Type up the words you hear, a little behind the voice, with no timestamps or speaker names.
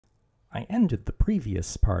I ended the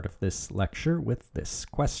previous part of this lecture with this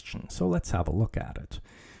question, so let's have a look at it.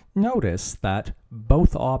 Notice that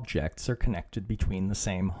both objects are connected between the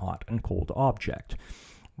same hot and cold object.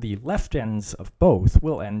 The left ends of both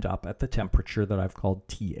will end up at the temperature that I've called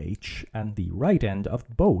TH, and the right end of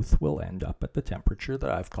both will end up at the temperature that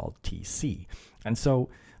I've called TC. And so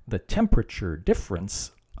the temperature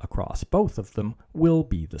difference across both of them will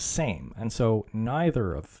be the same, and so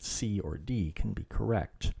neither of C or D can be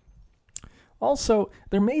correct. Also,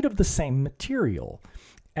 they're made of the same material,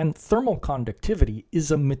 and thermal conductivity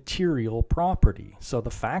is a material property. So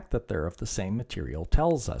the fact that they're of the same material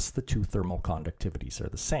tells us the two thermal conductivities are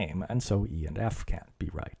the same, and so E and F can't be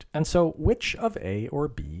right. And so which of A or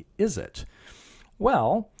B is it?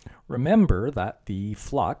 Well, remember that the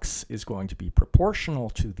flux is going to be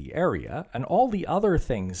proportional to the area, and all the other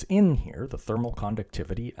things in here, the thermal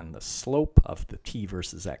conductivity and the slope of the T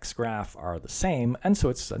versus X graph, are the same, and so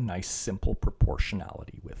it's a nice simple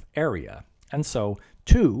proportionality with area. And so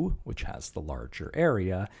 2, which has the larger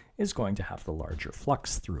area, is going to have the larger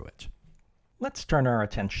flux through it. Let's turn our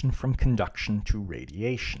attention from conduction to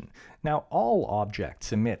radiation. Now, all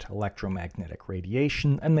objects emit electromagnetic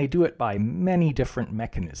radiation, and they do it by many different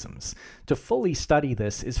mechanisms. To fully study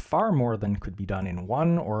this is far more than could be done in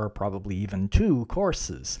 1 or probably even 2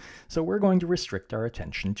 courses. So we're going to restrict our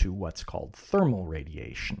attention to what's called thermal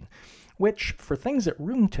radiation, which, for things at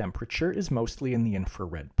room temperature, is mostly in the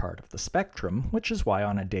infrared part of the spectrum, which is why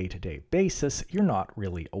on a day-to-day basis you're not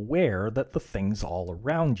really aware that the things all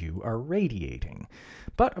around you are radiating.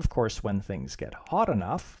 But of course, when things get hot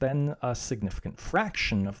enough, then a significant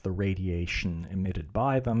fraction of the radiation emitted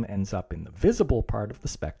by them ends up in the visible part of the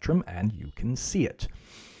spectrum, and you can see it.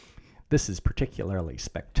 This is particularly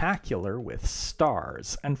spectacular with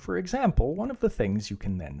stars, and for example, one of the things you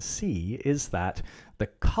can then see is that the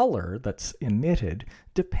color that's emitted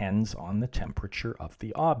depends on the temperature of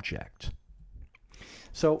the object.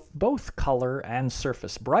 So both color and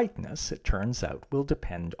surface brightness, it turns out, will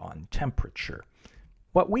depend on temperature.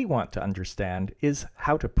 What we want to understand is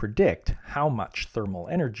how to predict how much thermal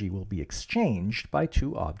energy will be exchanged by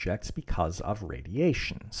two objects because of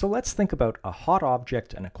radiation. So let's think about a hot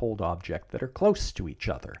object and a cold object that are close to each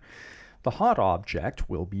other. The hot object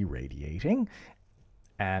will be radiating,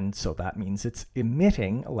 and so that means it's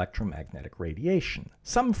emitting electromagnetic radiation.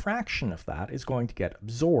 Some fraction of that is going to get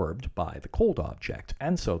absorbed by the cold object,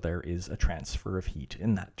 and so there is a transfer of heat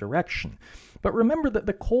in that direction. But remember that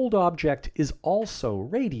the cold object is also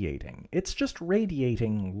radiating. It's just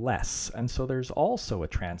radiating less, and so there's also a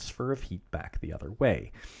transfer of heat back the other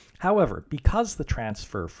way. However, because the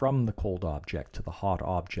transfer from the cold object to the hot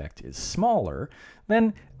object is smaller,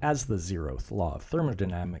 then, as the zeroth law of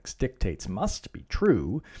thermodynamics dictates must be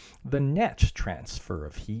true, the net transfer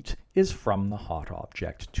of heat is from the hot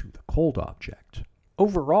object to the cold object.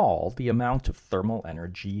 Overall, the amount of thermal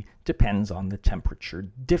energy depends on the temperature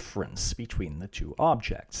difference between the two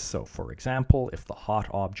objects. So, for example, if the hot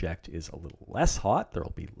object is a little less hot, there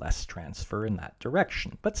will be less transfer in that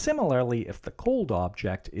direction. But similarly, if the cold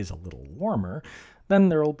object is a little warmer, then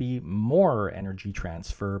there will be more energy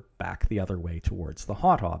transfer back the other way towards the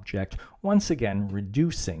hot object, once again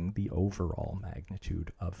reducing the overall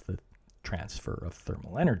magnitude of the transfer of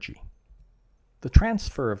thermal energy. The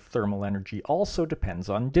transfer of thermal energy also depends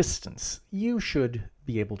on distance. You should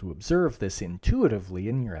be able to observe this intuitively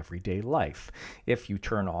in your everyday life. If you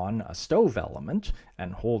turn on a stove element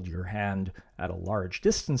and hold your hand at a large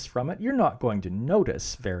distance from it, you're not going to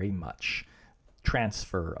notice very much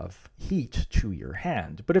transfer of heat to your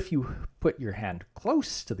hand. But if you put your hand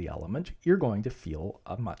close to the element, you're going to feel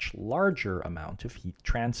a much larger amount of heat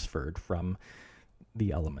transferred from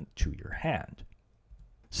the element to your hand.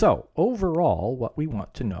 So, overall, what we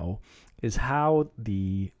want to know is how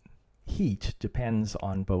the heat depends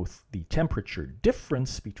on both the temperature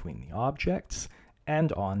difference between the objects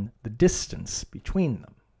and on the distance between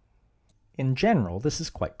them. In general, this is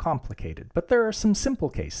quite complicated, but there are some simple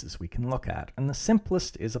cases we can look at, and the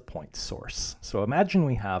simplest is a point source. So imagine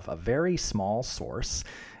we have a very small source,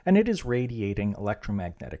 and it is radiating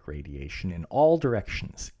electromagnetic radiation in all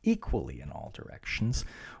directions, equally in all directions,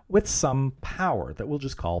 with some power that we'll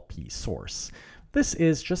just call P source. This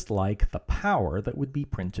is just like the power that would be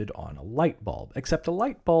printed on a light bulb, except a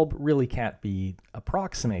light bulb really can't be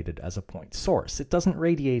approximated as a point source. It doesn't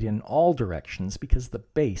radiate in all directions because the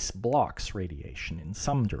base blocks radiation in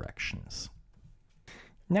some directions.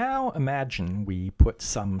 Now imagine we put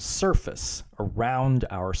some surface around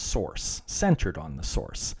our source, centered on the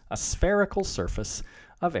source, a spherical surface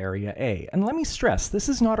of area A. And let me stress, this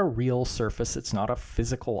is not a real surface, it's not a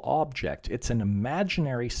physical object, it's an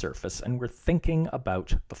imaginary surface, and we're thinking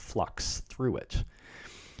about the flux through it.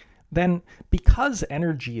 Then, because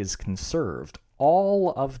energy is conserved,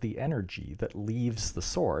 all of the energy that leaves the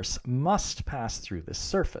source must pass through this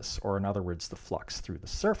surface, or in other words, the flux through the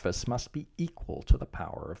surface must be equal to the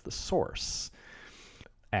power of the source.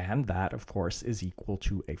 And that, of course, is equal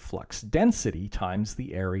to a flux density times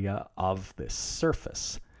the area of this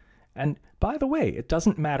surface. And by the way, it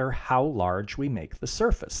doesn't matter how large we make the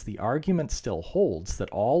surface. The argument still holds that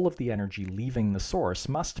all of the energy leaving the source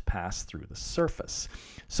must pass through the surface.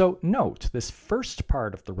 So note, this first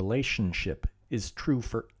part of the relationship is true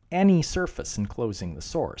for any surface enclosing the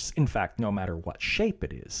source. In fact, no matter what shape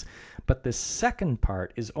it is. But this second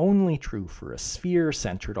part is only true for a sphere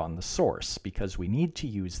centered on the source, because we need to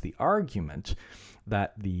use the argument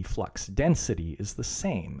that the flux density is the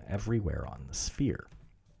same everywhere on the sphere.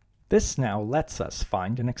 This now lets us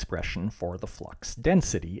find an expression for the flux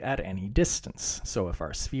density at any distance. So if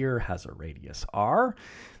our sphere has a radius r,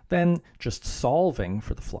 then just solving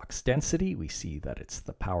for the flux density, we see that it's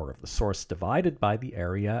the power of the source divided by the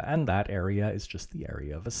area, and that area is just the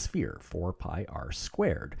area of a sphere, 4 pi r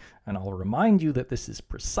squared. And I'll remind you that this is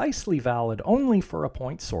precisely valid only for a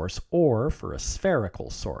point source or for a spherical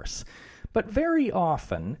source. But very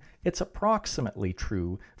often, it's approximately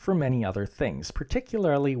true for many other things,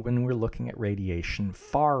 particularly when we're looking at radiation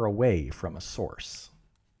far away from a source.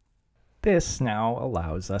 This now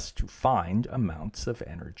allows us to find amounts of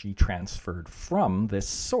energy transferred from this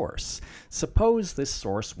source. Suppose this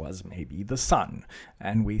source was maybe the sun,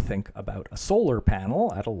 and we think about a solar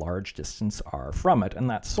panel at a large distance r from it, and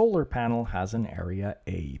that solar panel has an area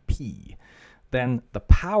AP. Then the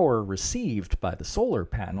power received by the solar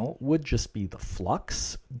panel would just be the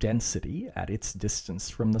flux density at its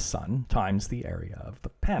distance from the sun times the area of the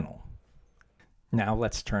panel. Now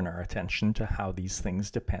let's turn our attention to how these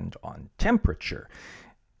things depend on temperature.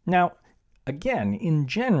 Now, again, in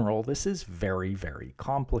general, this is very, very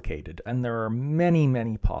complicated, and there are many,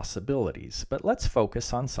 many possibilities. But let's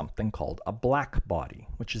focus on something called a black body,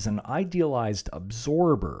 which is an idealized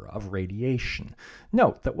absorber of radiation.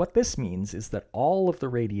 Note that what this means is that all of the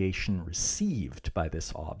radiation received by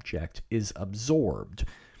this object is absorbed.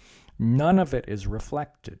 None of it is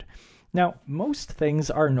reflected. Now, most things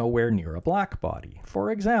are nowhere near a black body.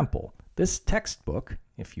 For example, this textbook,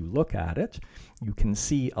 if you look at it, you can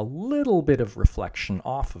see a little bit of reflection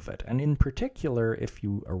off of it. And in particular, if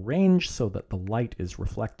you arrange so that the light is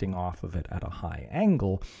reflecting off of it at a high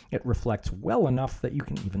angle, it reflects well enough that you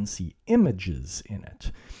can even see images in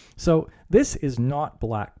it. So this is not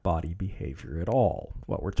black body behavior at all.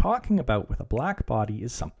 What we're talking about with a black body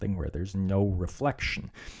is something where there's no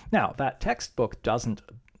reflection. Now, that textbook doesn't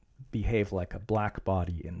behave like a black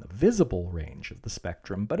body in the visible range of the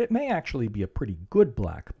spectrum, but it may actually be a pretty good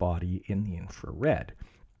black body in the infrared.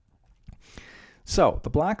 So the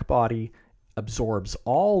black body absorbs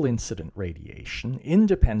all incident radiation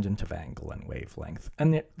independent of angle and wavelength,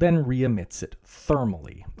 and it then re-emits it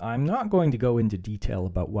thermally. I'm not going to go into detail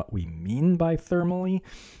about what we mean by thermally,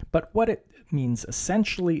 but what it means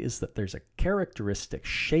essentially is that there's a characteristic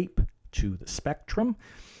shape to the spectrum,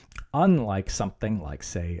 unlike something like,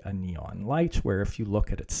 say, a neon light, where if you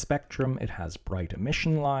look at its spectrum, it has bright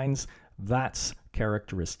emission lines. That's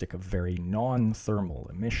characteristic of very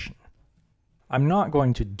non-thermal emission. I'm not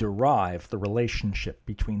going to derive the relationship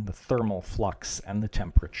between the thermal flux and the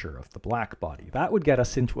temperature of the black body. That would get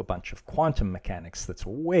us into a bunch of quantum mechanics that's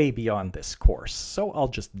way beyond this course, so I'll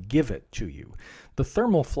just give it to you. The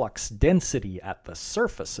thermal flux density at the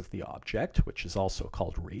surface of the object, which is also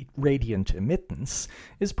called radiant emittance,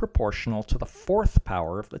 is proportional to the fourth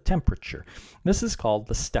power of the temperature. This is called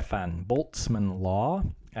the Stefan-Boltzmann law,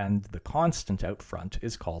 and the constant out front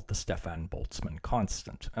is called the Stefan-Boltzmann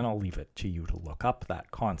constant, and I'll leave it to you to look up that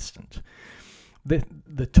constant.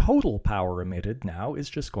 The total power emitted now is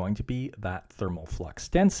just going to be that thermal flux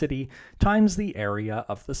density times the area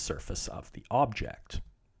of the surface of the object.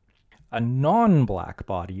 A non-black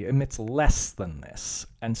body emits less than this,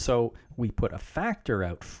 and so we put a factor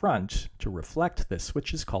out front to reflect this,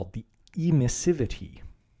 which is called the emissivity.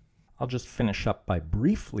 I'll just finish up by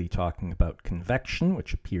briefly talking about convection,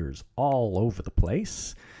 which appears all over the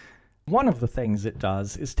place. One of the things it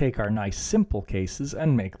does is take our nice simple cases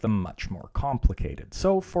and make them much more complicated.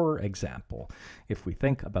 So, for example, if we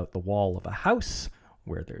think about the wall of a house,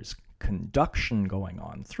 where there's conduction going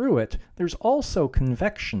on through it, there's also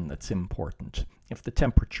convection that's important. If the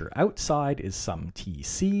temperature outside is some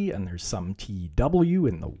Tc and there's some Tw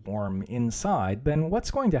in the warm inside, then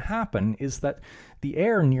what's going to happen is that the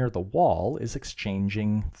air near the wall is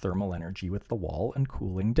exchanging thermal energy with the wall and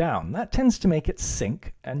cooling down. That tends to make it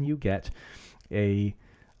sink, and you get a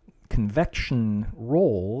convection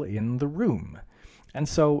roll in the room. And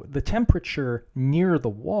so the temperature near the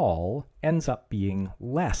wall ends up being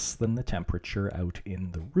less than the temperature out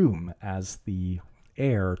in the room as the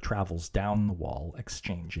air travels down the wall,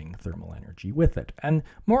 exchanging thermal energy with it. And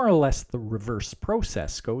more or less the reverse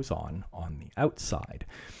process goes on the outside.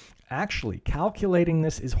 Actually, calculating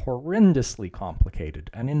this is horrendously complicated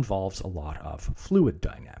and involves a lot of fluid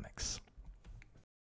dynamics.